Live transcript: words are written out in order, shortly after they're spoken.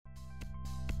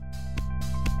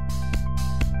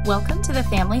Welcome to the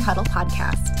Family Huddle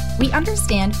podcast. We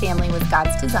understand family was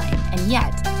God's design, and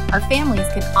yet our families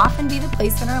can often be the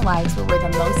place in our lives where we're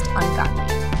the most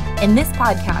ungodly. In this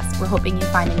podcast, we're hoping you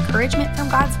find encouragement from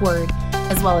God's Word,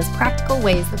 as well as practical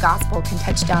ways the gospel can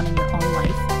touch down in your own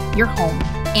life, your home,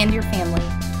 and your family.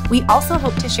 We also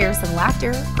hope to share some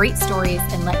laughter, great stories,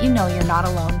 and let you know you're not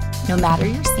alone, no matter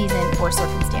your season or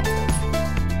circumstances.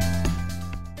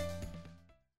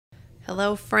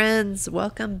 Hello, friends.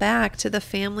 Welcome back to the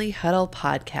Family Huddle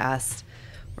podcast.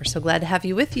 We're so glad to have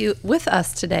you with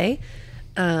us today.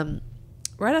 Right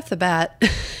off the bat,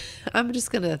 I'm just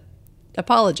going to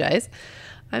apologize.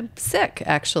 I'm sick,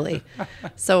 actually.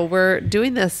 So we're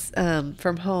doing this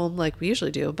from home like we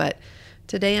usually do, but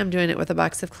today I'm doing it with a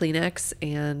box of Kleenex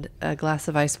and a glass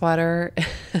of ice water.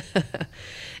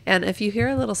 And if you hear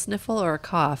a little sniffle or a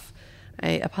cough,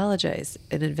 I apologize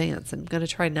in advance. I'm going to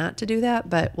try not to do that,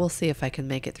 but we'll see if I can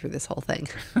make it through this whole thing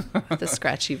with a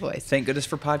scratchy voice. Thank goodness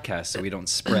for podcasts so we don't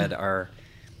spread our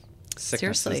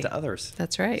sicknesses Seriously. to others.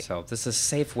 That's right. So this is a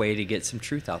safe way to get some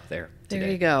truth out there today.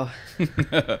 There you go.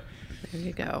 There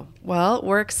you go. Well,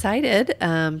 we're excited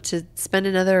to spend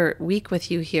another week with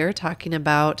you here talking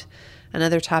about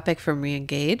another topic from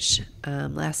Reengage.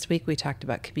 Last week we talked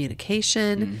about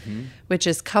communication, which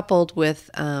is coupled with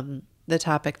the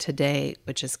topic today,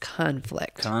 which is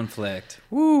conflict. Conflict.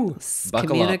 Woo! Buckle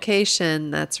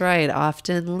Communication, that's right,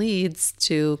 often leads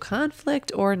to conflict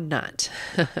or not.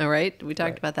 All right? We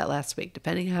talked about that last week.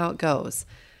 Depending how it goes,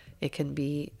 it can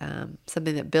be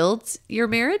something that builds your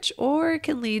marriage, or it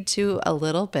can lead to a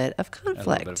little bit of conflict. A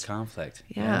little bit of conflict.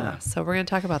 Yeah. So we're going to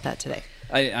talk about that today.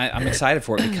 I'm excited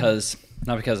for it because,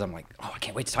 not because I'm like, oh, I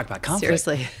can't wait to talk about conflict.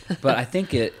 Seriously. But I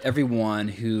think everyone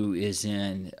who is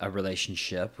in a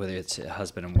relationship, whether it's a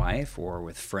husband and wife or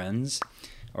with friends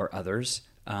or others,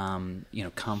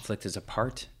 conflict is a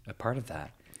part of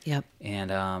that. Yep.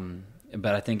 And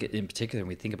but I think in particular, when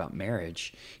we think about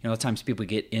marriage, a lot of times people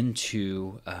get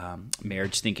into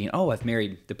marriage thinking, oh, I've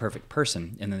married the perfect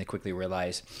person. And then they quickly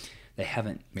realize they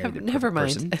haven't married the perfect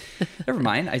person. Never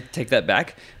mind. I take that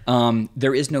back.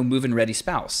 There is no move-in ready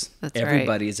spouse. That's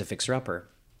Everybody right. is a fixer-upper.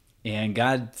 And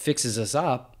God fixes us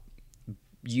up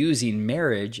using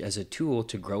marriage as a tool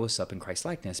to grow us up in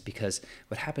Christ-likeness, because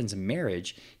what happens in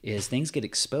marriage is things get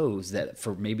exposed that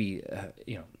for maybe,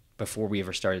 before we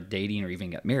ever started dating or even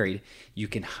got married, you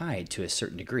can hide to a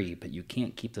certain degree, but you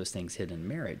can't keep those things hidden in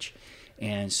marriage.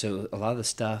 And so a lot of the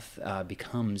stuff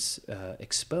becomes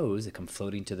exposed, it comes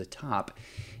floating to the top.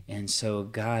 And so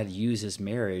God uses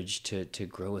marriage to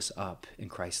grow us up in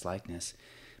Christ's likeness.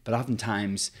 But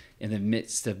oftentimes, in the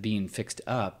midst of being fixed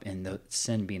up and the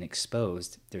sin being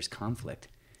exposed, there's conflict.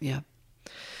 Yeah.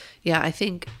 Yeah, I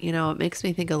think, it makes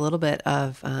me think a little bit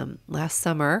of last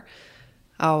summer,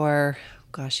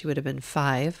 he would have been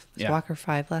 5. Was Walker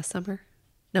 5 last summer?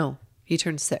 No, he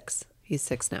turned 6. He's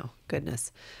 6 now.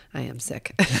 Goodness, I am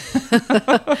sick.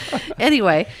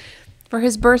 Anyway, for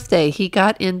his birthday, he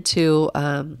got into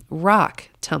rock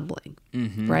tumbling,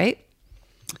 right?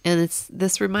 And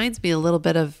this reminds me a little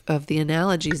bit of the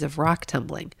analogies of rock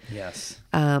tumbling. Yes.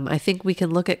 I think we can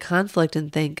look at conflict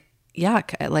and think,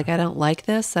 yuck, I don't like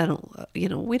this. We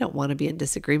don't want to be in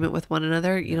disagreement with one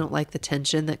another. You don't like the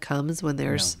tension that comes when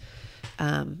there's,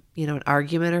 an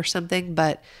argument or something.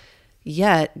 But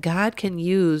yet God can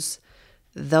use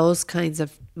those kinds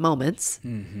of moments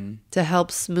to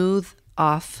help smooth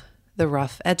off the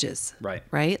rough edges.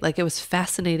 Right? Like, it was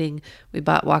fascinating. We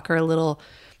bought Walker a little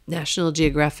National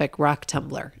Geographic rock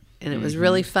tumbler, and it was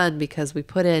really fun because we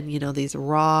put in, these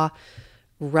raw,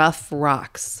 rough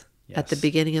rocks at the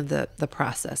beginning of the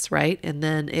process, right? And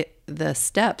then the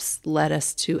steps led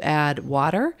us to add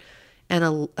water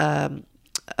and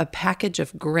a package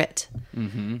of grit,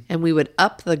 and we would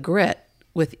up the grit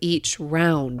with each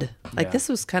round. This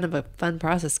was kind of a fun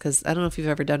process, because I don't know if you've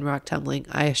ever done rock tumbling.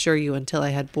 I assure you, until I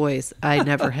had boys, I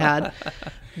never had.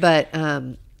 But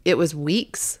it was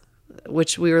weeks,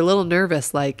 which we were a little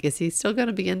nervous. Like, is he still going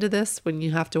to be into this when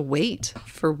you have to wait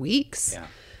for weeks?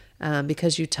 Yeah.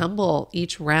 Because you tumble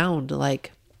each round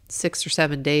like 6 or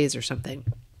 7 days or something.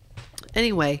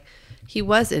 Anyway, he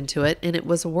was into it, and it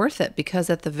was worth it, because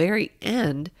at the very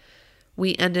end,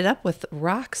 we ended up with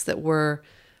rocks that were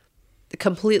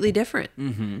completely different.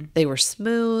 They were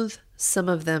smooth. Some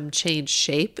of them changed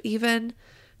shape even.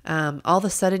 All of a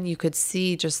sudden you could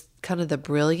see just kind of the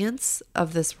brilliance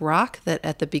of this rock that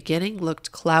at the beginning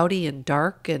looked cloudy and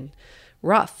dark and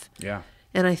rough. Yeah.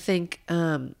 And I think,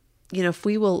 if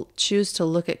we will choose to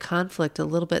look at conflict a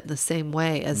little bit in the same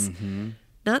way as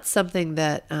not something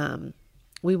that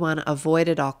we want to avoid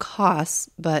at all costs,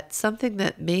 but something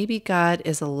that maybe God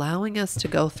is allowing us to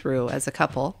go through as a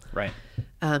couple. Right.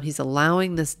 He's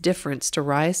allowing this difference to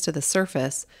rise to the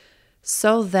surface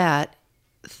so that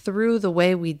through the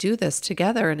way we do this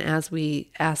together, and as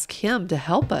we ask him to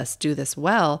help us do this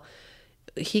well,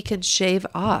 he can shave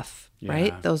off,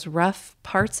 right, those rough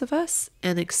parts of us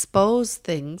and expose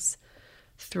things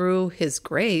through his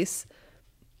grace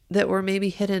that were maybe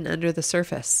hidden under the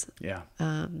surface. Yeah.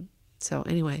 So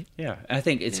anyway. Yeah. I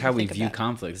think it's how we view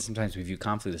conflict. Sometimes we view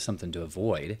conflict as something to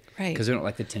avoid. Right. Because we don't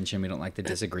like the tension. We don't like the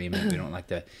disagreement. We don't like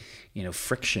the,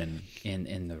 friction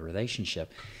in the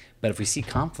relationship. But if we see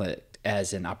conflict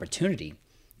as an opportunity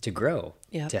to grow,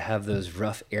 to have those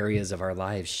rough areas of our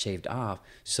lives shaved off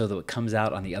so that what comes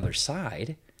out on the other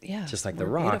side, just like the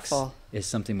rocks, is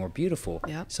something more beautiful,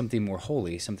 something more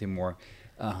holy, something more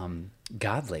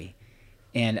godly.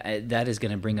 And that is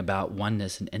going to bring about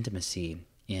oneness and intimacy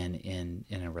in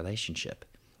a relationship.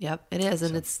 Yep, it is.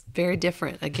 And it's very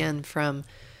different, again, from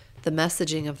the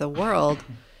messaging of the world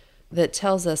that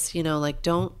tells us,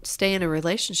 don't stay in a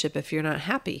relationship if you're not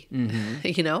happy.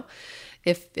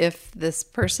 If this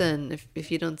person,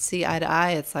 if you don't see eye to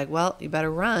eye, it's like, well, you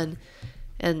better run.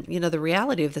 And, the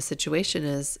reality of the situation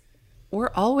is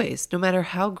we're always, no matter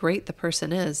how great the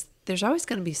person is, there's always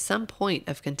going to be some point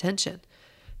of contention.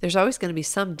 There's always going to be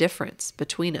some difference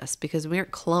between us because we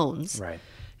aren't clones. Right.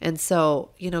 And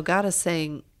so, God is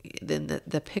saying in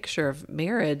the picture of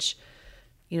marriage,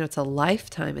 it's a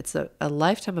lifetime. It's a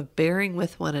lifetime of bearing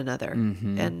with one another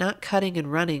and not cutting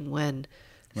and running when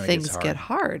things get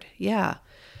hard. Yeah.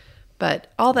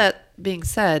 But all that being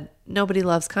said, nobody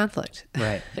loves conflict.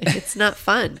 Right. It's not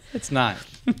fun. It's not.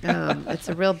 It's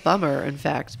a real bummer, in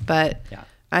fact. But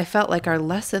I felt like our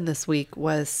lesson this week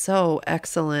was so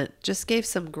excellent. Just gave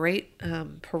some great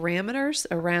parameters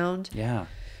around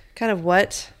kind of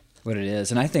what it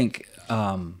is. And I think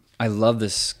I love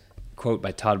this quote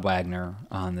by Todd Wagner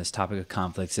on this topic of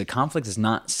conflict. He said, conflict is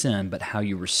not sin, but how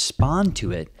you respond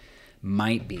to it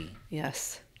might be.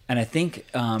 Yes. And I think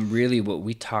really what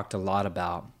we talked a lot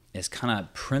about is kind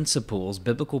of principles,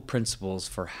 biblical principles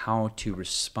for how to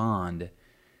respond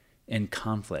in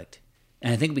conflict.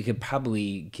 And I think we could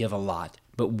probably give a lot,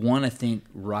 but one I think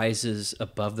rises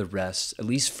above the rest, at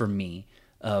least for me,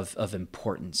 of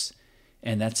importance.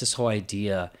 And that's this whole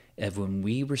idea of when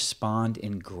we respond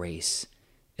in grace,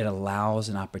 it allows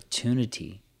an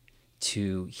opportunity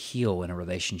to heal in a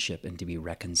relationship and to be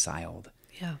reconciled.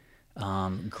 Yeah.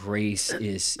 Grace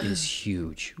is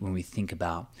huge when we think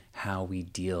about how we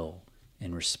deal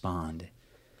and respond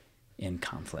in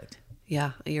conflict.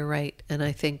 Yeah, you're right. And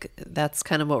I think that's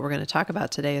kind of what we're going to talk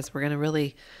about today is we're going to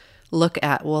really look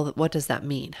at, well, what does that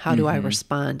mean? How do I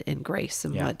respond in grace?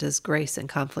 And what does grace and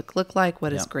conflict look like? What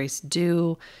does grace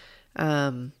do?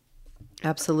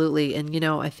 Absolutely. And,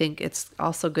 I think it's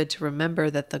also good to remember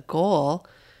that the goal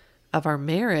of our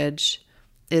marriage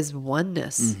is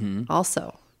oneness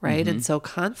also, right? And so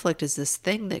conflict is this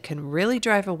thing that can really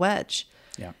drive a wedge.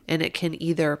 Yeah. And it can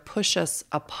either push us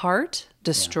apart,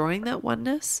 destroying that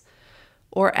oneness,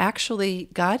 or actually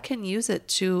God can use it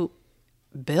to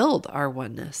build our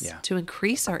oneness, to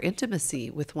increase our intimacy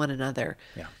with one another.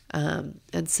 Yeah.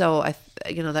 And so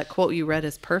that quote you read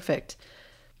is perfect.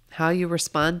 How you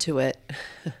respond to it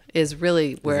is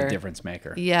really where the difference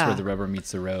maker. Yeah. It's where the rubber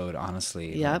meets the road,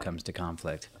 honestly, when it comes to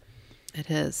conflict.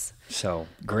 It is. So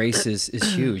grace is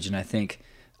huge. And I think,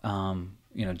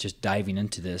 just diving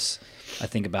into this, I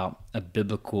think about a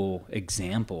biblical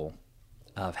example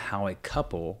of how a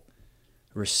couple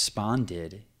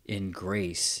responded in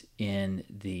grace in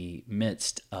the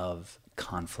midst of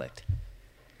conflict.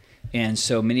 And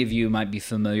so many of you might be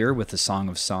familiar with the Song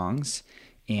of Songs.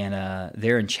 And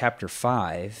there in chapter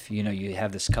 5, you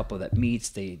have this couple that meets,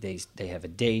 they have a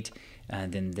date,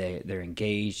 and then they're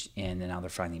engaged, and then now they're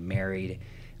finally married.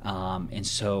 And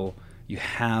so you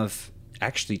have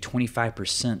actually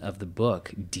 25% of the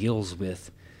book deals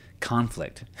with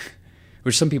conflict,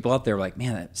 which some people out there are like,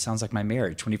 man, that sounds like my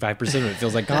marriage. 25% of it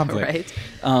feels like conflict.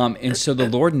 Right. And so the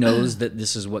Lord knows that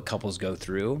this is what couples go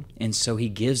through. And so he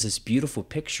gives this beautiful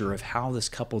picture of how this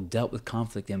couple dealt with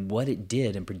conflict and what it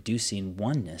did in producing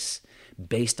oneness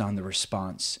based on the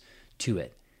response to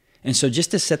it. And so just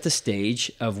to set the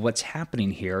stage of what's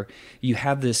happening here, you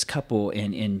have this couple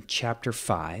in chapter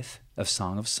 5 of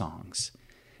Song of Songs.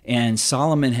 And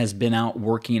Solomon has been out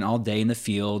working all day in the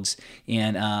fields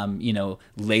and,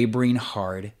 laboring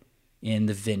hard in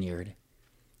the vineyard.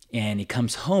 And he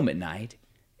comes home at night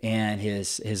and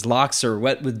his locks are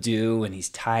wet with dew and he's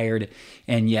tired.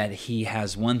 And yet he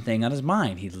has one thing on his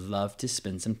mind. He'd love to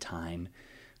spend some time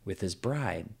with his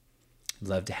bride.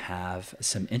 Love to have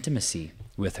some intimacy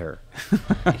with her.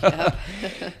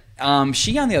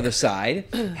 She, on the other side,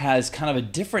 has kind of a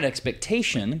different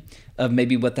expectation of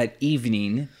maybe what that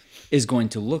evening is going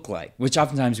to look like, which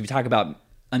oftentimes we talk about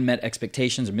unmet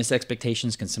expectations or missed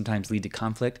expectations can sometimes lead to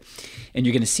conflict. And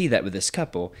you're going to see that with this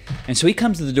couple. And so he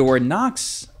comes to the door and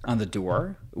knocks on the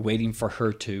door, waiting for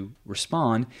her to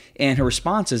respond. And her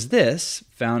response is this,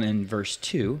 found in verse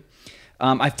 2.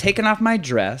 I've taken off my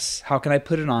dress. How can I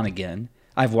put it on again?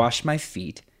 I've washed my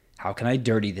feet. How can I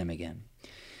dirty them again?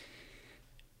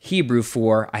 Hebrew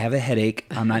for, I have a headache.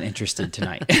 I'm not interested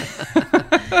tonight.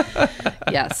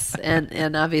 Yes.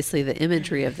 And obviously the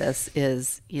imagery of this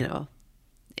is,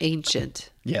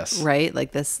 ancient. Yes. Right?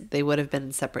 Like this, they would have been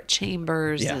in separate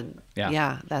chambers. Yeah. And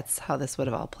Yeah. that's how this would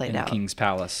have all played In out. the king's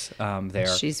palace there.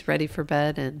 She's ready for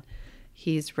bed and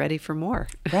he's ready for more.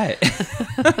 Right.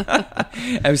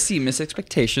 I see missed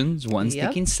expectations. One's Yep.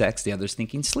 thinking sex, the other's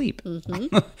thinking sleep.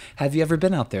 Have you ever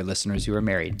been out there, listeners who are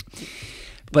married?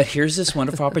 But here's this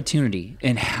wonderful opportunity,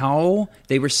 and how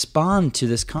they respond to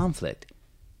this conflict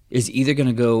is either going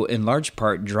to go, in large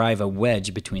part, drive a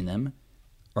wedge between them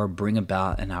or bring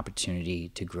about an opportunity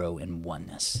to grow in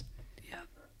oneness. Yeah.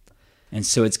 And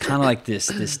so it's kind of like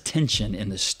this tension in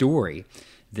the story,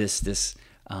 this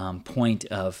point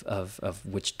of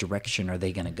which direction are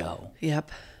they going to go. Yep.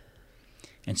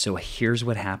 And so here's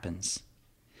what happens.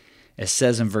 It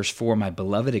says in verse 4, my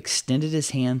beloved extended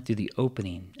his hand through the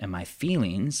opening, and my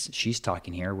feelings, she's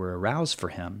talking here, were aroused for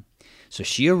him. So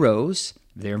she arose,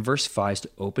 there in verse 5, to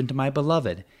open to my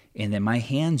beloved, and then my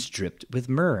hands dripped with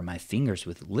myrrh, my fingers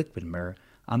with liquid myrrh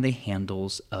on the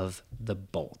handles of the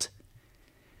bolt.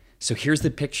 So here's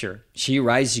the picture. She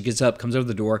rises, she gets up, comes over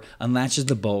the door, unlatches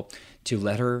the bolt to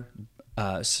let her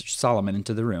Solomon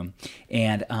into the room.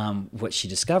 And what she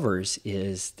discovers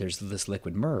is there's this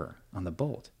liquid myrrh on the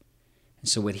bolt. And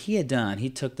so what he had done,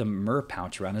 he took the myrrh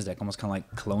pouch around his neck, almost kind of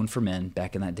like cologne for men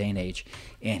back in that day and age,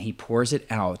 and he pours it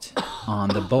out on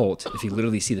the bolt. If you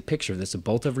literally see the picture of this, a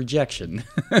bolt of rejection,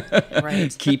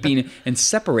 Right. keeping and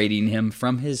separating him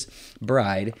from his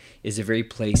bride is the very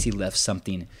place he left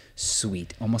something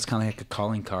sweet, almost kind of like a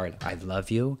calling card. I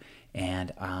love you,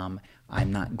 and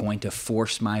I'm not going to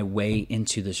force my way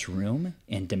into this room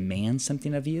and demand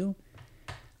something of you.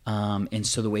 And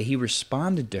so the way he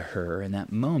responded to her in that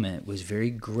moment was very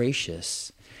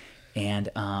gracious. And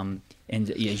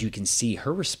as you can see,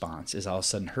 her response is all of a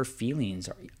sudden her feelings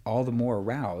are all the more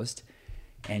aroused.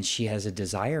 And she has a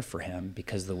desire for him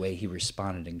because of the way he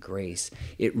responded in grace.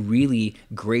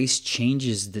 Grace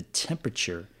changes the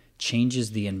temperature,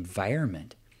 changes the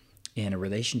environment in a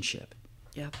relationship.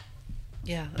 Yeah.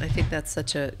 Yeah. I think that's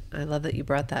I love that you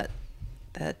brought that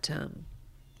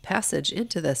passage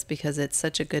into this because it's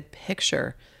such a good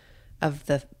picture of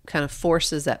the kind of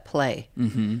forces at play,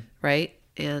 right?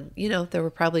 And, there were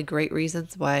probably great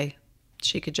reasons why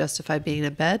she could justify being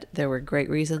in bed. There were great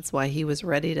reasons why he was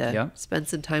ready to spend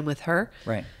some time with her.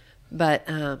 Right. But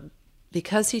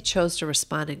because he chose to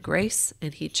respond in grace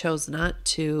and he chose not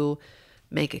to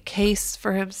make a case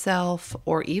for himself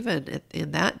or even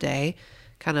in that day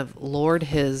kind of lord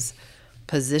his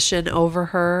position over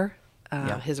her,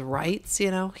 his rights, he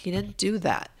didn't do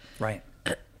that. Right.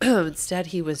 Instead,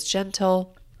 he was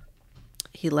gentle.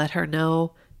 He let her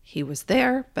know he was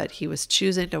there, but he was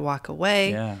choosing to walk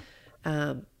away.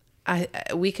 Yeah.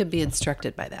 We can be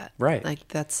instructed by that. Right. Like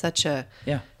that's such a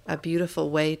beautiful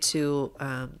way to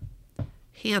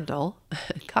handle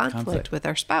conflict with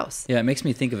our spouse. Yeah, it makes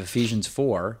me think of Ephesians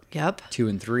 4, Yep. 2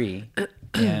 and 3.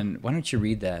 And why don't you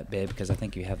read that, babe? Because I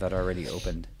think you have that already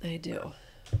opened. I do.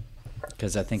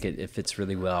 Because I think it fits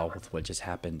really well with what just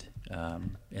happened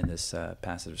in this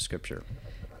passage of Scripture.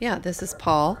 Yeah, this is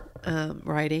Paul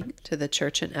writing to the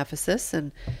church in Ephesus,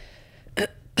 and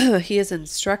he is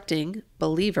instructing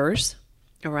believers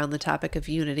around the topic of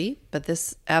unity, but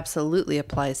this absolutely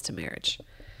applies to marriage.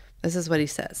 This is what he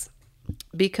says.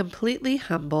 Be completely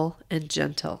humble and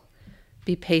gentle.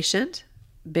 Be patient,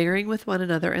 bearing with one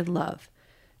another in love.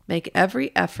 Make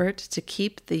every effort to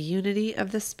keep the unity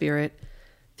of the Spirit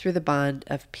through the bond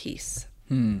of peace.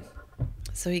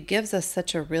 So he gives us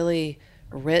such a really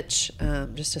rich,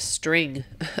 just a string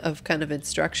of kind of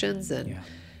instructions and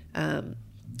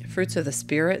fruits of the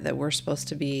Spirit that we're supposed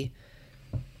to be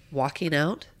walking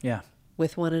out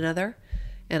with one another.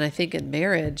 And I think in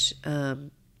marriage,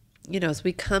 as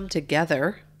we come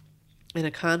together in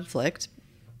a conflict,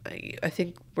 I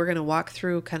think we're going to walk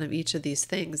through kind of each of these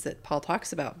things that Paul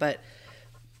talks about. But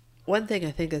one thing I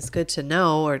think is good to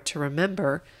know or to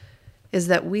remember is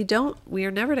that we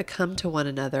are never to come to one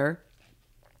another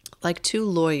like two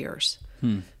lawyers,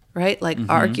 right? Like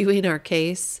arguing our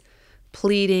case,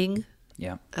 pleading,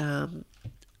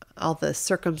 all the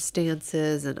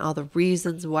circumstances and all the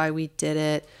reasons why we did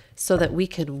it so that we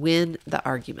can win the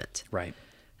argument. Right.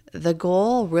 the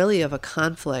goal really of a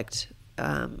conflict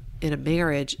in a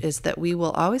marriage is that we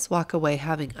will always walk away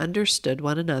having understood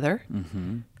one another.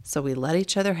 Mm-hmm. So we let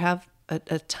each other have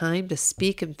a time to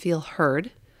speak and feel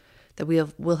heard, that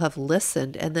will have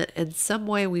listened, and that in some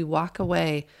way we walk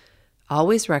away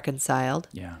always reconciled.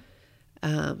 Yeah.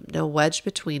 No wedge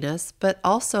between us, but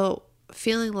also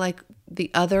feeling like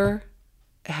the other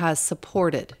has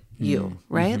supported you,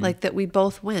 right? Mm-hmm. Like that we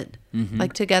both win. Mm-hmm.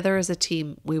 Like together as a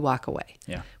team, we walk away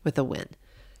with a win.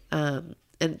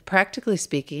 And practically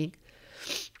speaking,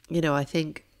 I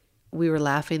think we were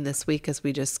laughing this week as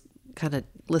we just kind of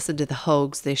listened to the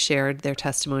Hogues. They shared their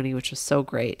testimony, which was so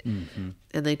great. Mm-hmm.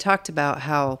 And they talked about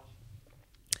how,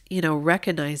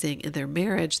 recognizing in their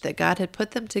marriage that God had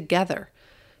put them together,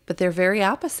 but they're very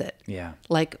opposite. Yeah.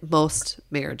 Like most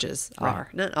marriages are.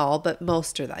 Not all, but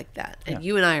most are like that. And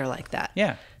you and I are like that.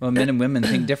 Yeah. Well, men and women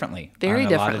think differently. Very on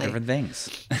differently. A lot of different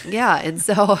things. Yeah. And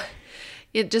so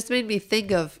it just made me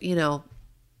think of,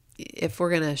 if we're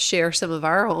going to share some of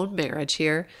our own marriage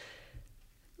here,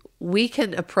 we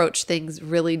can approach things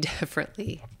really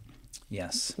differently.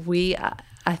 Yes.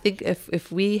 I think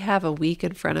if we have a week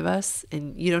in front of us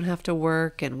and you don't have to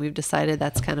work and we've decided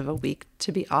that's kind of a week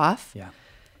to be off,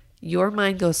 your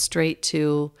mind goes straight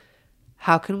to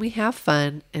how can we have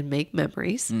fun and make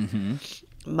memories? Mm-hmm.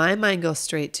 My mind goes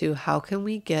straight to how can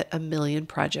we get 1 million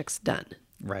projects done?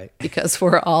 Right. Because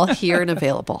we're all here and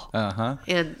available. Uh-huh.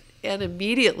 And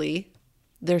immediately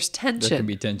there's tension. There can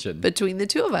be tension between the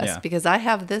two of us because I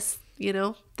have this,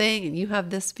 thing and you have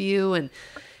this view. And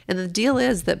the deal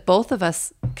is that both of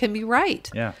us can be right.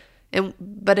 Yeah.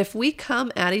 But if we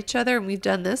come at each other, and we've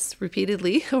done this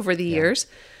repeatedly over the years,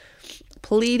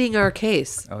 pleading our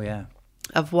case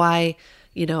of why,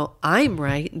 I'm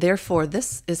right, therefore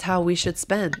this is how we should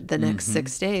spend the next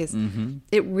 6 days. Mm-hmm.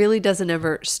 It really doesn't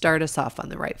ever start us off on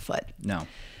the right foot. No.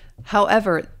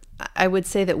 However, I would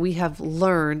say that we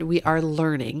are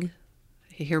learning.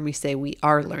 You hear me say we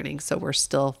are learning, so we're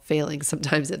still failing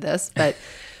sometimes at this, but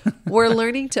we're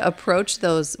learning to approach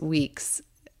those weeks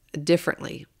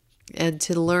differently and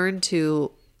to learn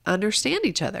to understand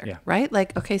each other, right?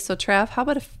 Like, okay, so Trav, how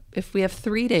about if we have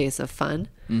 3 days of fun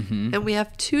and we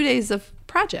have 2 days of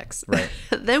projects, right?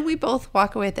 Then we both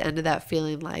walk away at the end of that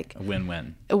feeling like a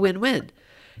win-win.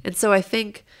 And so I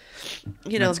think,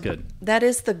 that's good. That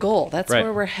is the goal. That's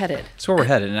where we're headed. That's where we're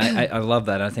headed. And I love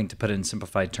that. I think to put it in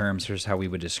simplified terms, here's how we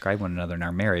would describe one another in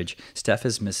our marriage. Steph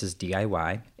is Mrs.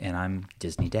 DIY and I'm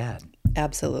Disney Dad.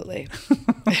 Absolutely.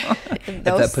 If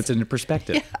that puts it into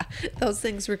perspective. Yeah, those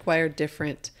things require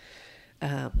different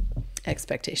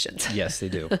expectations. Yes, they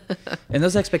do. And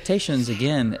those expectations,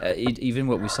 again, even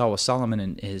what we saw with Solomon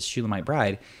and his Shulamite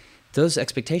bride, those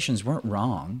expectations weren't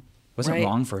wrong. It wasn't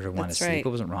wrong for her to want to sleep. It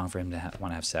wasn't wrong for him to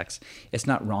want to have sex. It's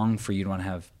not wrong for you to want to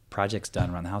have projects done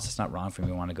around the house. It's not wrong for me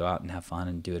to want to go out and have fun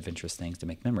and do adventurous things to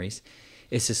make memories.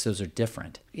 It's just those are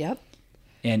different. Yep.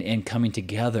 And coming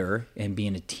together and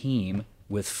being a team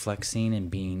with flexing and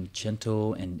being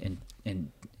gentle and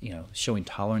showing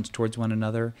tolerance towards one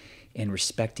another and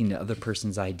respecting the other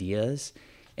person's ideas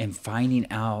and finding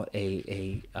out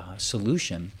a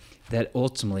solution that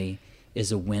ultimately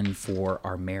is a win for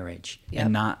our marriage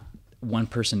and not one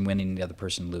person winning and the other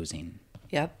person losing.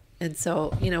 Yep. And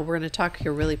so, we're going to talk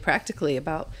here really practically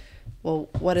about, well,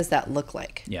 what does that look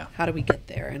like? Yeah. How do we get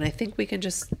there? And I think we can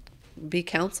just be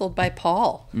counseled by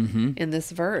Paul in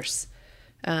this verse.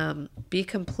 Be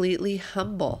completely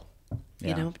humble,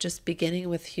 just beginning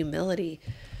with humility.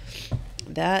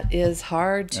 That is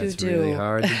hard to do. That's really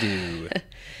hard to do.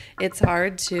 It's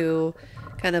hard to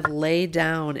kind of lay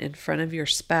down in front of your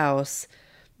spouse,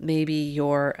 maybe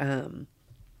your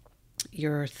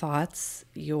thoughts,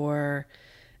 your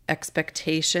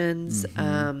expectations.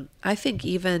 I think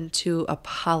even to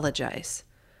apologize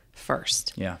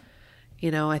first. Yeah.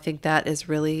 I think that is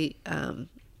really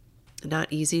not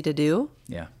easy to do.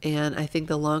 Yeah. And I think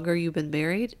the longer you've been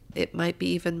married, it might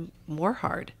be even more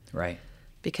hard. Right.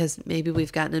 Because maybe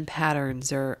we've gotten in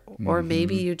patterns or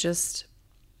maybe you just,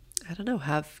 I don't know,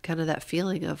 have kind of that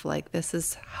feeling of like, this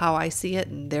is how I see it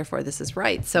and therefore this is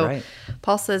right. So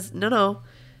Paul says, no,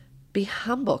 be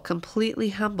humble, completely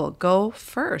humble. Go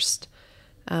first.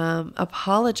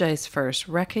 Apologize first.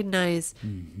 Recognize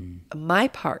my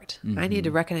part. I need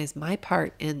to recognize my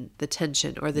part in the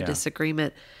tension or the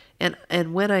disagreement.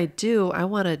 And when I do, I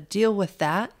want to deal with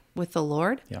that with the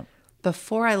Lord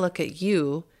before I look at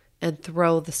you and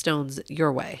throw the stones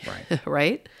your way. Right.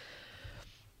 Right?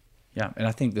 Yeah. And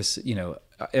I think this,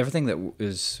 everything that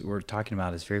we're talking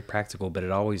about is very practical, but it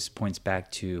always points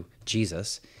back to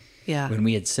Jesus. Yeah. When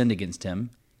we had sinned against him,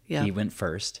 he went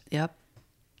first. Yep.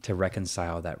 To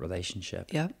reconcile that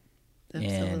relationship. Yep. in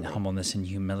Absolutely. humbleness and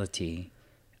humility,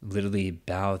 literally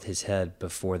bowed his head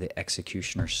before the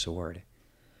executioner's sword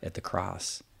at the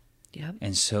cross. Yep.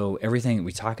 And so everything that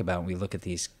we talk about when we look at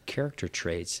these character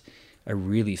traits are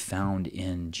really found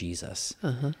in Jesus.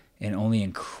 Uh-huh. And only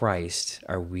in Christ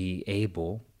are we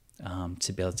able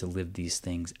to be able to live these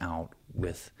things out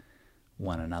with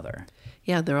one another.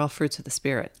 Yeah, they're all fruits of the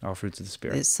Spirit. All fruits of the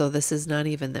Spirit. So this is not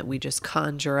even that we just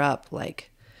conjure up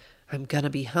like, I'm going to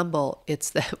be humble. It's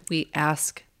that we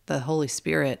ask the Holy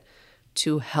Spirit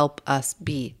to help us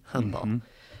be humble.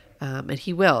 And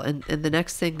he will. And the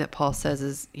next thing that Paul says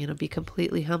is, be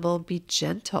completely humble, be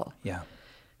gentle. Yeah.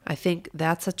 I think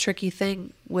that's a tricky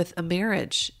thing with a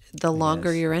marriage, the longer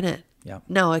is. you're in it. Yeah.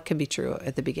 No, it can be true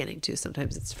at the beginning too.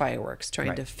 Sometimes it's fireworks trying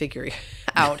Right. to figure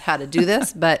out how to do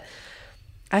this. But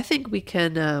I think we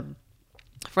can,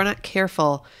 if we're not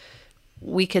careful,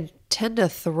 we can tend to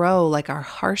throw like our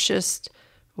harshest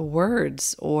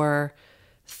words or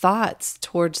thoughts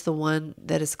towards the one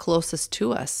that is closest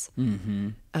to us.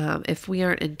 If we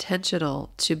aren't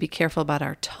intentional to be careful about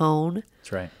our tone,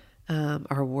 That's right.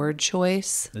 our word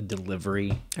choice, The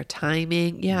delivery, our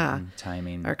timing,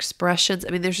 timing. our expressions. I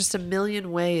mean, there's just a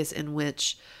million ways in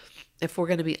which, if we're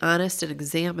going to be honest and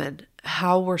examine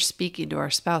how we're speaking to our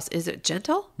spouse, is it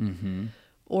gentle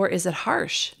or is it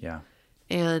harsh? Yeah.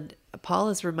 And Paul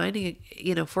is reminding,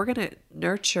 if we're going to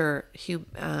nurture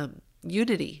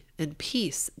unity and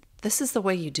peace, this is the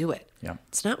way you do it. Yeah.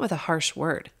 It's not with a harsh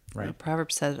word. Right.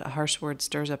 Proverbs says a harsh word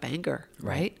stirs up anger,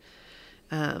 right?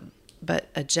 But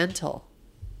a gentle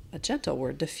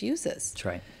word diffuses. That's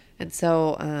right. And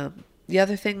so the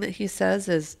other thing that he says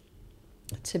is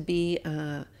to be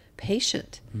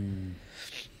patient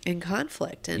in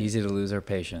conflict. And Easy to lose our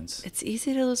patience. it's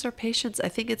easy to lose our patience. I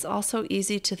think it's also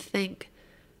easy to think,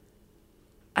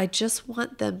 I just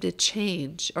want them to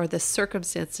change or the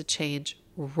circumstance to change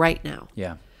right now.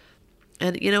 Yeah.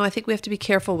 And, I think we have to be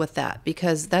careful with that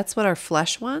because that's what our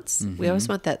flesh wants. We always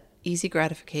want that easy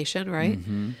gratification, right?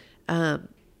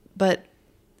 But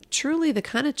truly the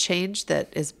kind of change that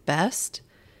is best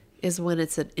is when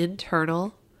it's an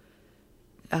internal,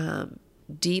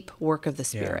 deep work of the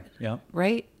Spirit, Yeah.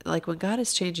 right? Like when God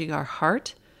is changing our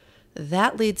heart,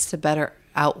 that leads to better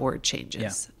outward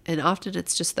changes. And often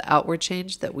it's just the outward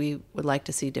change that we would like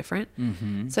to see different.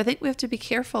 So I think we have to be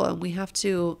careful and we have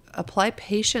to apply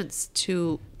patience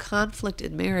to conflict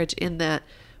in marriage in that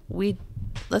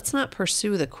let's not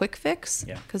pursue the quick fix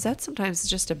because that's sometimes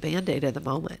just a Band-Aid in the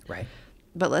moment. Right.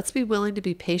 But let's be willing to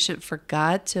be patient for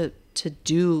God to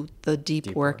do the deep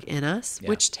work in us,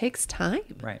 which takes time.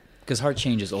 Right. Because heart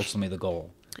change is ultimately the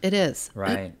goal. It is.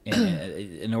 Right. And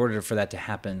in order for that to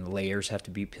happen, layers have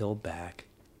to be peeled back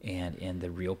and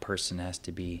the real person has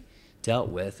to be dealt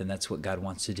with. And that's what God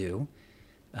wants to do.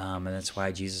 And that's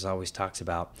why Jesus always talks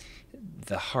about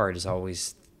the heart is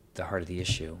always the heart of the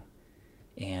issue.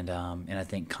 And I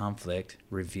think conflict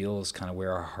reveals kind of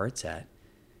where our heart's at.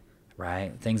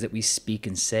 Right. Things that we speak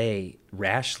and say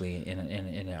rashly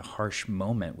in a harsh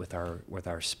moment with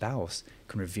our spouse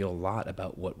can reveal a lot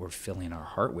about what we're filling our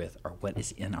heart with or what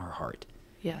is in our heart.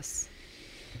 Yes.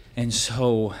 And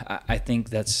so I think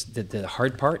that's the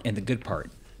hard part and the good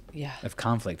part of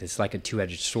conflict. It's like a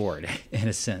two-edged sword in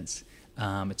a sense.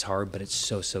 It's hard, but it's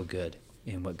so good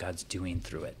in what God's doing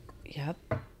through it. Yep.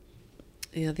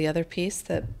 The other piece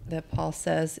that Paul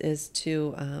says is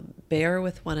to bear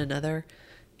with one another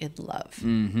in love.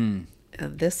 And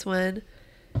this one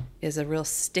is a real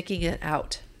sticking it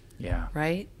out. Yeah.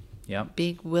 Right? Yep.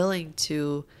 Being willing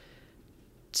to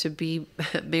be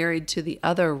married to the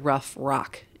other rough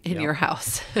rock in your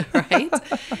house, right?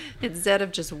 Instead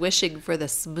of just wishing for the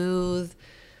smooth,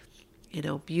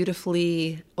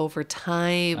 beautifully over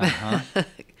time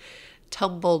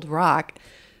tumbled rock.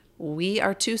 We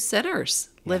are two sinners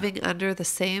living under the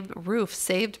same roof,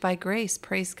 saved by grace,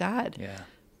 praise God. Yeah.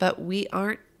 But we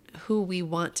aren't who we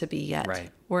want to be yet. Right.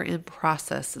 We're in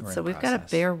process. And We're so in we've got to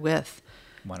process. bear with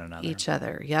One another. each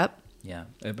other. Yep. Yeah,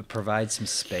 it provides some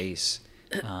space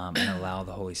and allow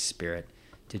the Holy Spirit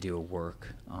to do a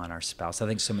work on our spouse. I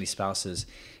think so many spouses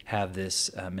have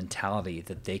this mentality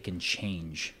that they can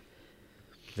change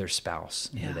their spouse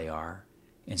and who they are.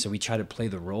 And so we try to play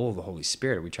the role of the Holy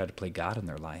Spirit. We try to play God in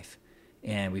their life.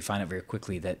 And we find out very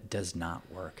quickly that does not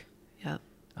work. Yep.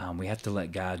 We have to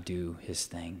let God do his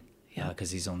thing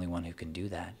because he's the only one who can do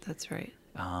that. That's right.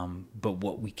 But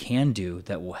what we can do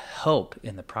that will help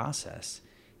in the process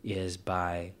is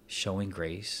by showing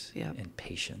grace and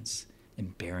patience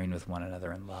and bearing with one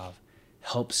another in love.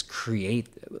 Helps create,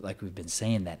 like we've been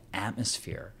saying, that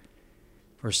atmosphere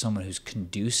or someone who's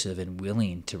conducive and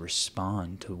willing to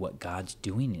respond to what God's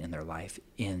doing in their life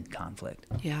in conflict.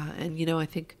 Yeah. And, I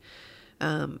think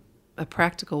a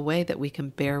practical way that we can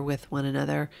bear with one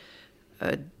another,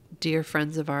 dear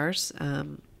friends of ours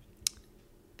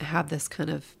have this kind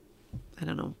of, I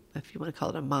don't know if you want to call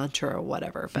it a mantra or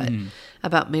whatever, but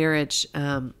about marriage.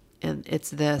 And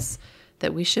it's this,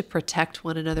 that we should protect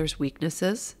one another's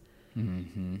weaknesses,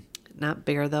 not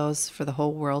bear those for the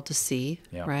whole world to see,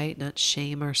 right? Not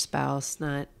shame our spouse,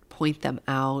 not point them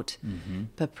out,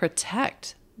 but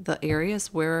protect the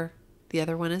areas where the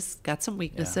other one has got some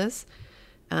weaknesses.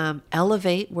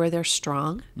 Elevate where they're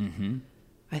strong.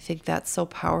 I think that's so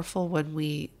powerful when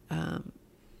we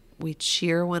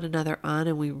cheer one another on,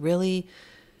 and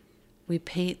we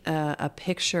paint a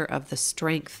picture of the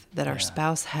strength that our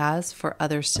spouse has for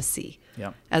others to see,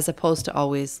 as opposed to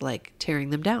always like tearing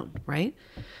them down, right?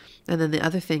 And then the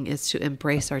other thing is to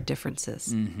embrace our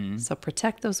differences. So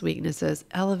protect those weaknesses,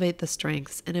 elevate the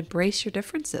strengths, and embrace your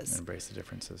differences. Embrace the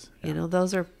differences.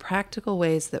 Those are practical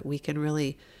ways that we can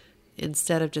really,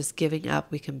 instead of just giving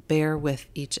up, we can bear with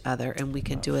each other, and we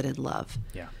can do it in love.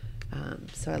 Yeah.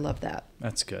 So I love that.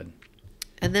 That's good.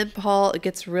 And then Paul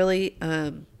gets really,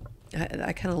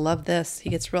 I kind of love this. He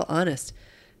gets real honest.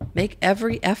 Make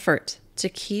every effort to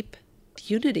keep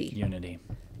unity. Unity.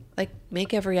 Like,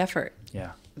 make every effort.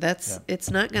 Yeah.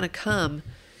 It's not going to come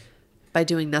by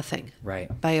doing nothing.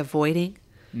 Right. By avoiding.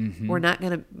 We're not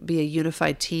going to be a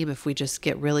unified team if we just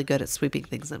get really good at sweeping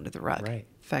things under the rug. Right.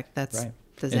 In fact, that's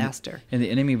disaster. And the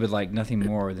enemy would like nothing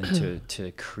more than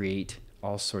to create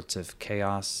all sorts of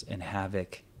chaos and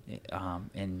havoc,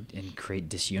 and create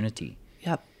disunity.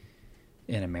 Yep.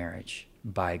 In a marriage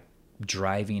by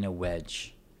driving a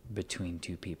wedge between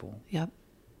two people. Yep.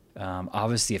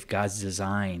 Obviously, if God's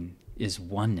design is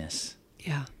oneness,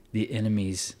 the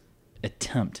enemy's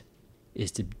attempt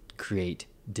is to create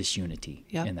disunity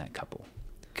in that couple,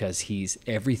 because he's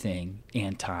everything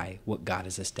anti what God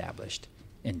has established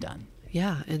and done.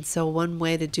 Yeah. And so one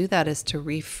way to do that is to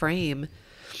reframe,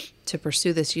 to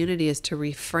pursue this unity, is to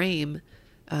reframe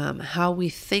how we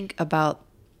think about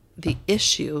the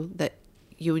issue that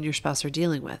you and your spouse are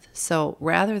dealing with. So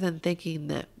rather than thinking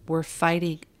that we're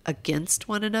fighting against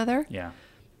one another,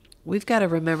 we've got to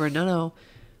remember, no,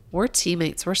 we're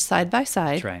teammates. We're side by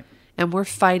side. That's right. And we're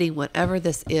fighting whatever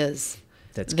this is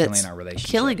that's killing our relationship.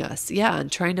 Killing us,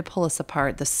 and trying to pull us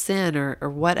apart. The sin or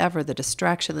whatever, the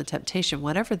distraction, the temptation,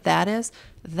 whatever that is,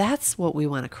 that's what we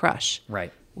want to crush.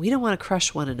 Right. We don't want to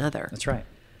crush one another. That's right.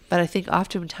 But I think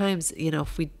oftentimes,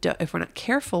 if we're not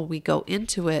careful, we go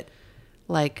into it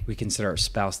like we consider our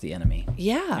spouse the enemy.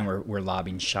 Yeah. And we're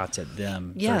lobbing shots at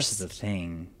them versus the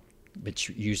thing, which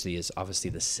usually is obviously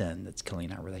the sin that's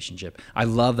killing our relationship. I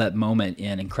love that moment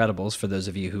in Incredibles. For those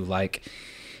of you who like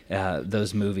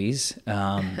those movies,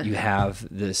 you have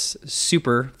this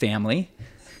super family,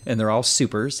 and they're all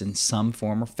supers in some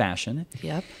form or fashion.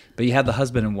 Yep. But you have the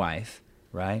husband and wife,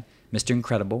 right? Mr.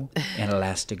 Incredible and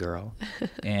Elastigirl,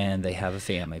 and they have a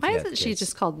family. Why isn't she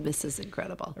just called Mrs.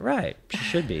 Incredible? Right, she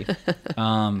should be.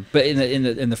 But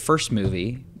in the first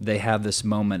movie, they have this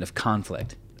moment of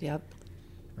conflict. Yep.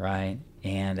 Right,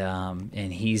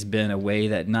 and he's been away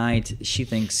that night. She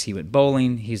thinks he went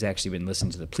bowling. He's actually been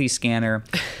listening to the police scanner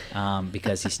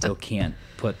because he still can't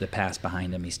put the past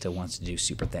behind him. He still wants to do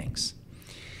super things,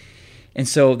 and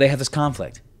so they have this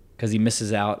conflict because he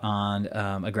misses out on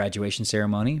a graduation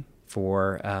ceremony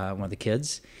for one of the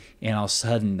kids, and all of a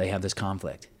sudden they have this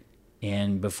conflict.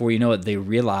 And before you know it, they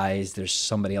realize there's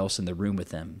somebody else in the room with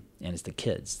them, and it's the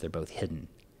kids. They're both hidden.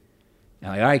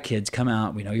 And like, all right, kids, come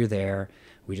out. We know you're there.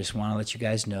 We just want to let you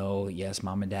guys know, yes,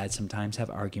 mom and dad sometimes have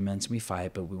arguments and we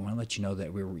fight, but we want to let you know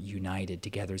that we're united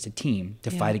together as a team to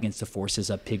fight against the forces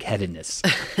of pig-headedness.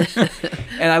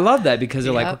 And I love that because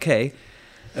they're like, okay,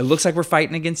 it looks like we're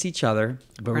fighting against each other,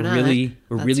 but we're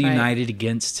really united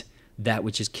against that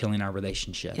which is killing our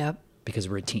relationship. Yep. Because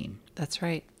we're a team. That's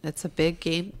right. It's a big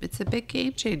game. It's a big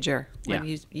game changer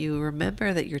when you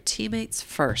remember that your teammates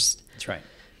first. That's right.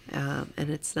 And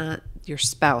it's not your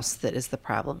spouse that is the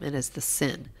problem. It is the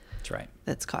sin. That's right.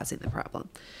 That's causing the problem.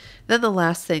 Then the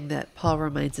last thing that Paul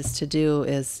reminds us to do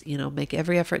is, make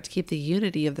every effort to keep the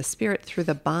unity of the Spirit through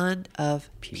the bond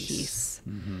of peace.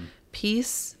 Mm-hmm.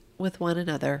 Peace with one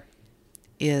another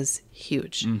is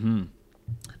huge.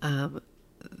 Mm-hmm.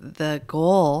 The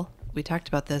goal, we talked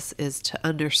about this, is to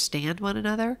understand one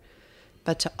another,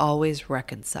 but to always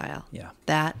reconcile. Yeah.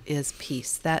 That is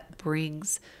peace. That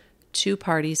brings two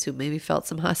parties who maybe felt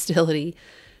some hostility,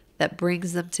 that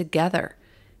brings them together.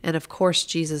 And of course,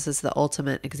 Jesus is the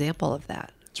ultimate example of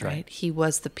that, That's right. He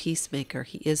was the peacemaker.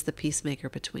 He is the peacemaker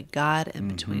between God and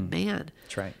between man.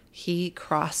 That's right. He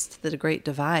crossed the great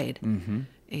divide.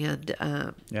 And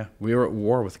we were at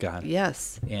war with God.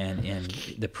 yes, And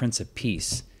the Prince of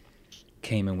Peace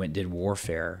came and did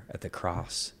warfare at the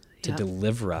cross to Yep.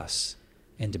 deliver us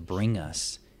and to bring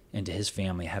us into his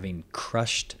family, having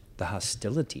crushed the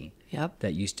hostility Yep.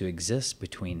 that used to exist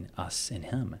between us and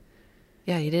him.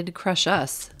 Yeah, he didn't crush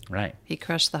us. Right. He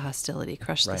crushed the hostility,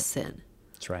 crushed the Right. sin.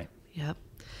 That's right. Yep.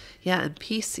 Yeah, and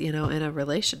peace, in a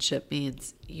relationship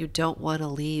means you don't want to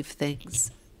leave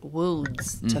things,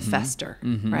 wounds to fester,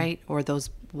 right? Or those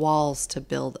walls to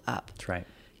build up. That's right.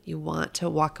 You want to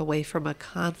walk away from a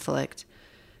conflict,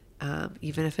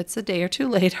 even if it's a day or two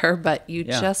later, but you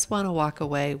Yeah. just want to walk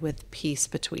away with peace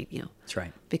between you. That's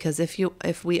right. Because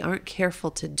if we aren't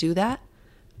careful to do that,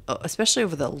 especially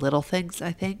over the little things,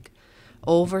 I think,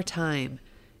 over time,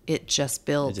 it just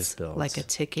builds, builds. like a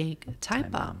ticking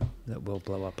time bomb. That will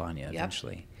blow up on you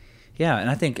eventually. Yeah, and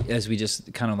I think as we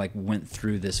just kind of like went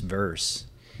through this verse,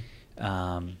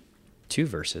 2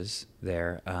 verses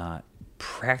there,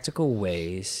 practical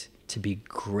ways to be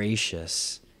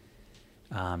gracious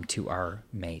to our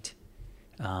mate,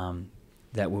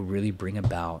 that will really bring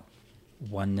about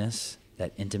oneness,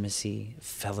 that intimacy,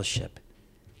 fellowship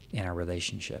in our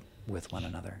relationship with one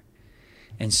another.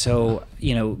 And so,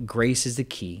 grace is the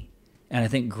key. And I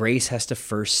think grace has to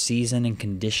first season and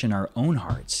condition our own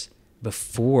hearts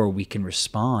before we can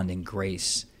respond in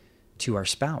grace to our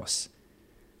spouse,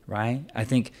 right? I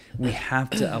think we have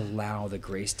to allow the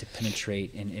grace to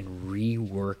penetrate and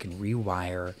rework and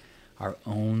rewire our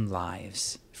own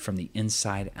lives from the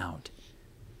inside out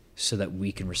so that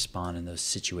we can respond in those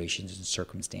situations and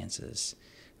circumstances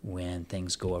when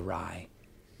things go awry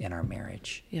in our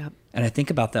marriage. Yep. And I think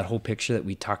about that whole picture that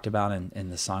we talked about in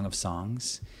the Song of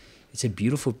Songs. It's a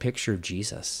beautiful picture of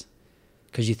Jesus.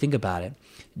 Because you think about it,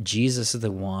 Jesus is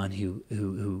the one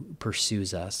who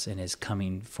pursues us and is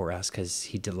coming for us because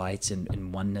he delights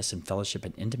in oneness and fellowship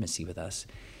and intimacy with us.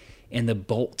 And the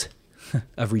bolt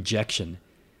of rejection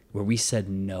where we said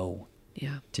no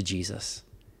to Jesus.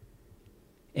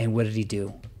 And what did he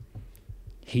do?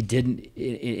 He didn't,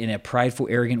 in a prideful,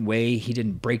 arrogant way, he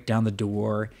didn't break down the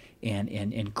door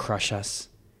and crush us.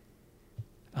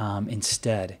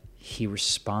 Instead, he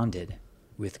responded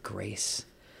with grace.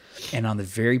 And on the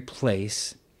very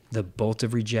place, the bolt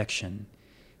of rejection,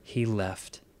 he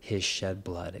left his shed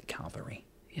blood at Calvary.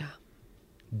 Yeah.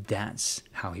 That's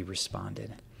how he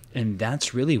responded. And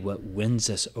that's really what wins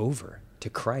us over to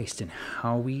Christ and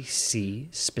how we see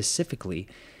specifically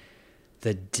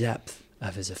the depth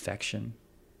of his affection,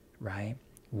 right?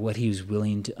 What he was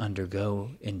willing to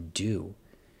undergo and do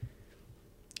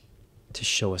to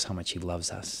show us how much he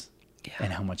loves us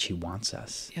and how much he wants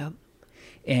us. Yep.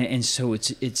 And so it's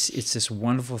this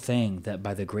wonderful thing that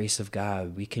by the grace of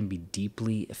God, we can be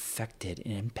deeply affected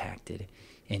and impacted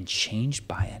and changed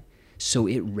by it. So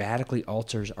it radically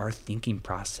alters our thinking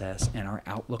process and our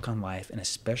outlook on life, and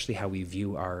especially how we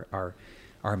view our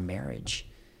marriage,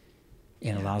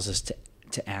 and allows us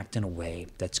to act in a way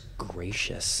that's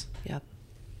gracious. Yep.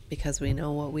 Because we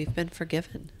know what we've been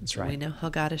forgiven. That's right. We know how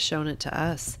God has shown it to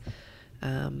us.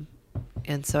 And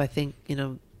so I think,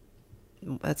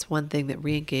 that's one thing that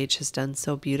Reengage has done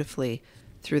so beautifully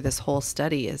through this whole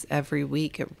study is every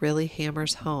week it really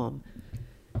hammers home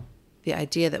the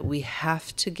idea that we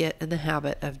have to get in the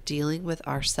habit of dealing with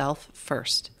ourself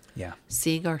first. Yeah.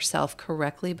 Seeing ourself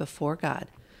correctly before God,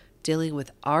 dealing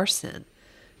with our sin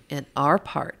and our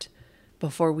part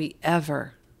before we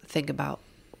ever think about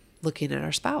looking at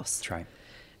our spouse. That's right.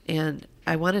 And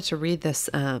I wanted to read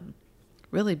this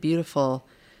really beautiful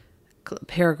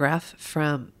paragraph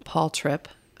from Paul Tripp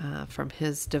from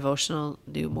his devotional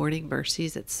New Morning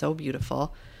Mercies. It's so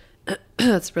beautiful.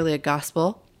 It's really a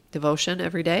gospel devotion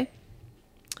every day.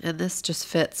 And this just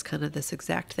fits kind of this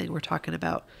exact thing we're talking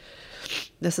about.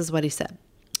 This is what he said.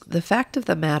 The fact of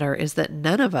the matter is that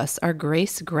none of us are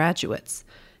grace graduates,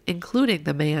 including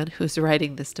the man who's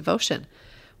writing this devotion.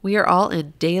 We are all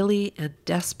in daily and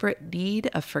desperate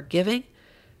need of forgiving,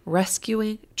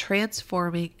 rescuing,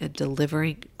 transforming, and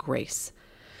delivering grace.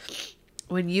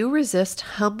 When you resist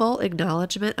humble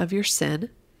acknowledgement of your sin,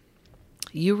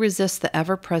 you resist the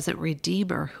ever-present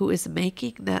Redeemer who is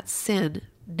making that sin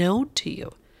known to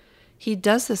you. He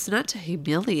does this not to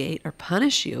humiliate or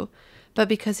punish you, but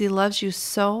because he loves you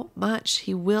so much,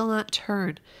 he will not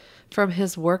turn from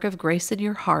his work of grace in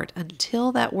your heart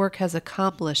until that work has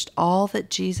accomplished all that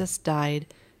Jesus died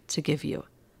to give you.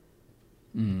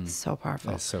 So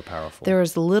powerful. That's so powerful. There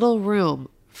is little room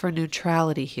for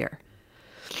neutrality here.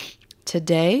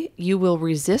 Today, you will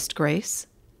resist grace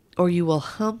or you will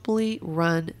humbly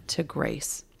run to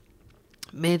grace.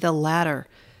 May the latter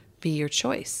be your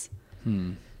choice.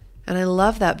 And I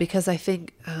love that because I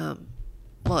think,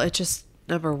 it just,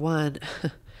 number one,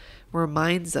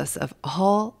 reminds us of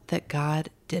all that God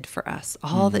did for us,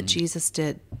 all that Jesus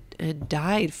did and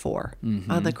died for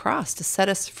on the cross to set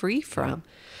us free from.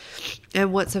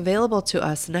 And what's available to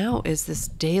us now is this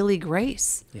daily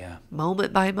grace,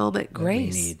 moment by moment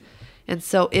grace. And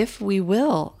so if we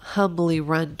will humbly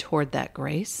run toward that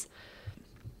grace,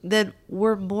 then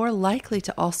we're more likely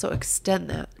to also extend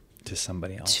that to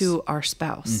somebody else, to our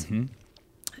spouse.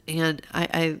 And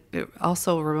it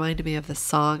also reminded me of the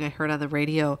song I heard on the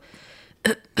radio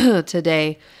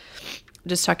today,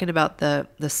 just talking about the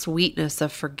sweetness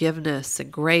of forgiveness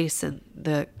and grace. And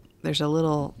there's a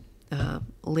little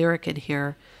lyric in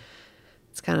here.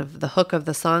 It's kind of the hook of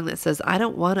the song that says, I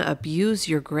don't want to abuse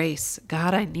your grace.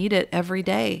 God, I need it every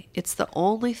day. It's the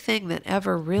only thing that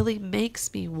ever really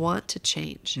makes me want to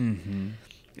change.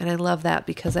 And I love that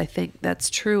because I think that's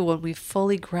true when we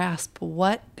fully grasp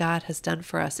what God has done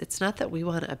for us. It's not that we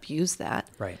want to abuse that.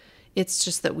 Right. It's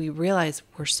just that we realize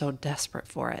we're so desperate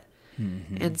for it.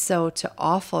 And so to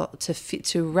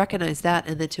recognize that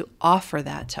and then to offer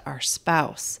that to our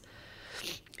spouse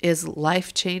is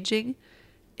life-changing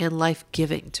and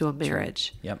life-giving to a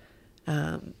marriage.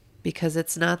 Because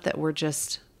it's not that we're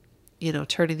just,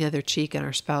 turning the other cheek and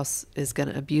our spouse is going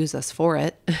to abuse us for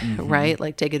it, right?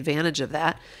 Like take advantage of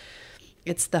that.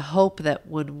 It's the hope that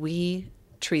when we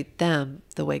treat them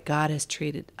the way God has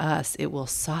treated us, it will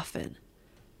soften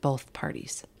both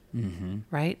parties,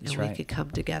 right? And we could come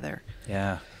together.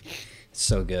 Yeah,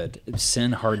 so good.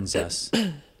 Sin hardens us.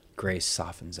 Grace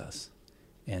softens us.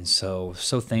 And so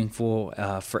thankful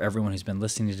for everyone who's been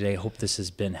listening today. I hope this has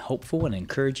been helpful and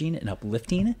encouraging and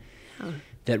uplifting.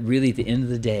 That really, at the end of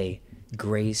the day,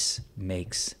 grace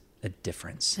makes a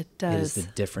difference. It does. It is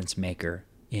the difference maker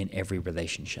in every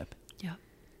relationship. Yeah.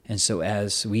 And so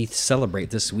as we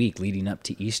celebrate this week leading up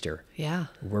to Easter,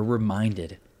 we're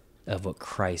reminded of what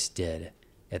Christ did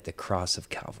at the cross of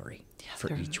Calvary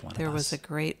for each one of us. There was a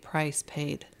great price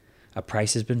paid. A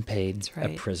price has been paid. That's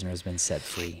right. A prisoner has been set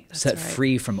free. That's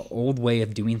free from an old way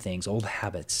of doing things, old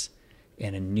habits,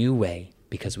 in a new way,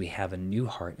 because we have a new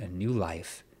heart, a new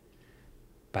life,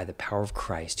 by the power of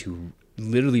Christ, who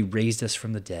literally raised us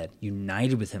from the dead,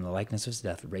 united with him in the likeness of his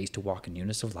death, raised to walk in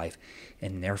newness of life,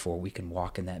 and therefore we can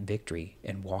walk in that victory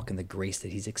and walk in the grace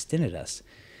that he's extended us,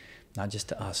 not just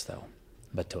to us, though,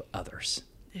 but to others,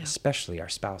 especially our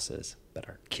spouses, but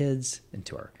our kids and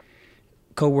to our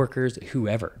co-workers,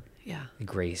 whoever. The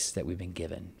grace that we've been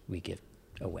given, we give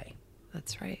away.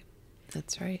 That's right.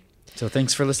 That's right. So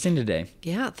thanks for listening today.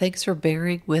 Yeah, thanks for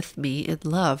bearing with me in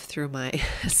love through my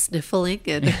sniffling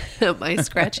and my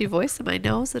scratchy voice and my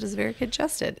nose that is very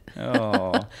congested.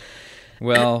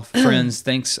 Well, friends,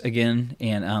 thanks again,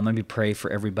 and let me pray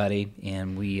for everybody,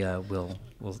 and we'll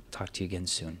talk to you again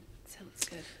soon. Sounds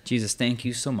good. Jesus, thank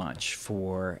you so much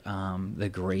for the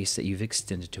grace that you've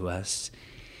extended to us.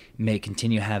 May it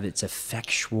continue to have its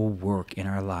effectual work in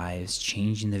our lives,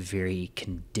 changing the very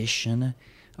condition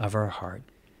of our heart,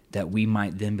 that we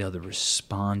might then be able to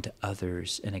respond to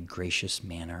others in a gracious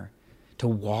manner, to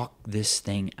walk this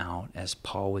thing out, as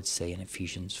Paul would say in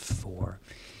Ephesians 4,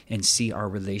 and see our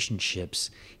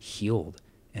relationships healed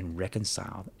and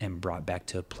reconciled and brought back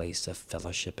to a place of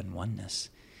fellowship and oneness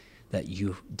that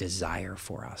you desire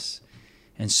for us.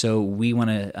 And so we want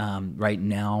to right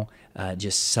now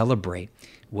just celebrate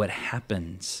what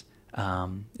happens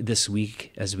this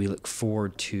week as we look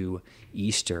forward to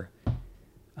Easter,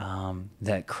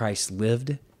 that Christ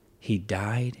lived, he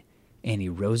died, and he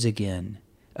rose again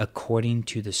according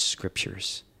to the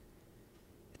Scriptures.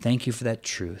 Thank you for that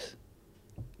truth,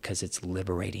 because it's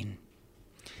liberating.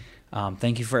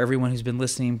 Thank you for everyone who's been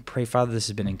listening. Pray, Father, this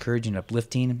has been encouraging,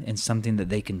 uplifting, and something that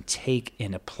they can take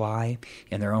and apply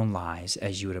in their own lives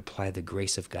as you would apply the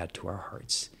grace of God to our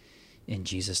hearts. In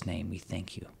Jesus' name, we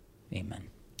thank you. Amen.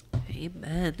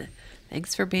 Amen.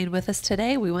 Thanks for being with us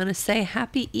today. We want to say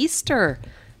Happy Easter.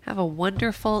 Have a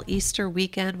wonderful Easter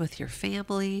weekend with your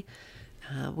family.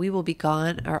 We will be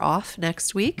off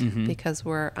next week because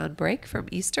we're on break from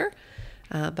Easter,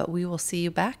 but we will see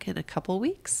you back in a couple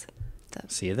weeks. So,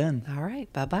 see you then. All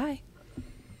right. Bye-bye.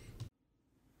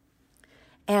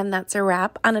 And that's a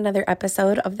wrap on another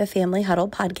episode of the Family Huddle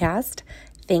podcast.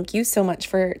 Thank you so much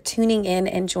for tuning in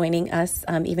and joining us,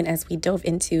 even as we dove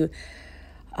into,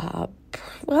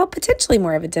 potentially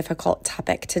more of a difficult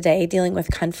topic today, dealing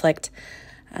with conflict.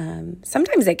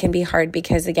 Sometimes it can be hard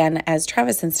because, again, as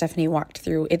Travis and Stephanie walked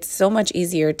through, it's so much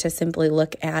easier to simply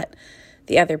look at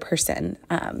the other person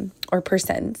or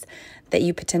persons that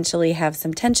you potentially have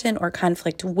some tension or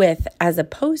conflict with, as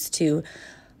opposed to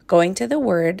going to the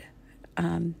Word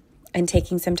and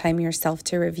taking some time yourself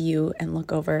to review and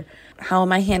look over, how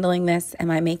am I handling this?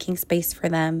 Am I making space for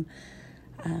them?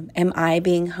 Am I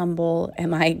being humble?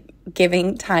 Am I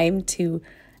giving time to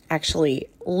actually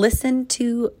listen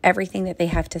to everything that they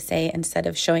have to say instead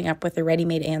of showing up with a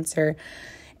ready-made answer?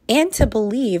 And to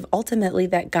believe ultimately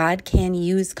that God can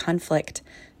use conflict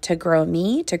to grow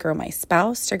me, to grow my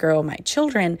spouse, to grow my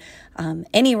children,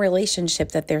 any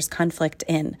relationship that there's conflict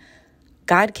in.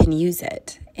 God can use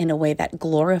it in a way that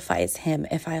glorifies Him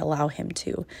if I allow Him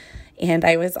to. And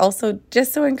I was also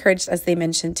just so encouraged, as they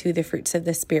mentioned, to the fruits of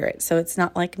the Spirit. So it's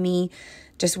not like me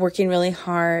just working really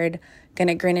hard, going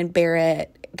to grin and bear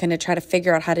it, going to try to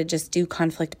figure out how to just do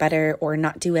conflict better or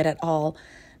not do it at all,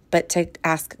 but to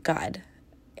ask God,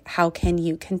 how can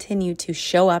you continue to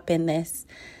show up in this,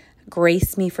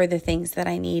 grace me for the things that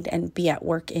I need, and be at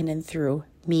work in and through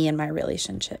me and my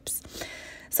relationships?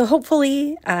 So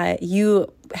hopefully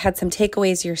you had some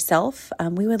takeaways yourself.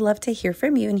 We would love to hear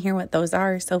from you and hear what those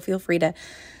are. So feel free to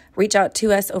reach out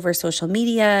to us over social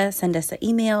media, send us an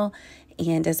email.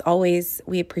 And as always,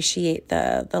 we appreciate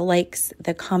the likes,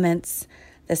 the comments,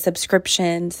 the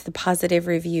subscriptions, the positive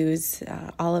reviews.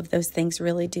 All of those things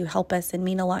really do help us and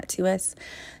mean a lot to us.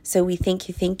 So we thank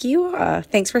you.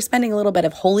 Thanks for spending a little bit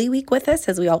of Holy Week with us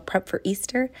as we all prep for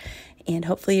Easter. And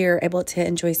hopefully you're able to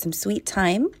enjoy some sweet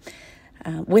time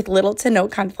with little to no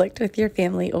conflict with your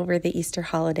family over the Easter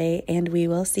holiday, and we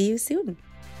will see you soon.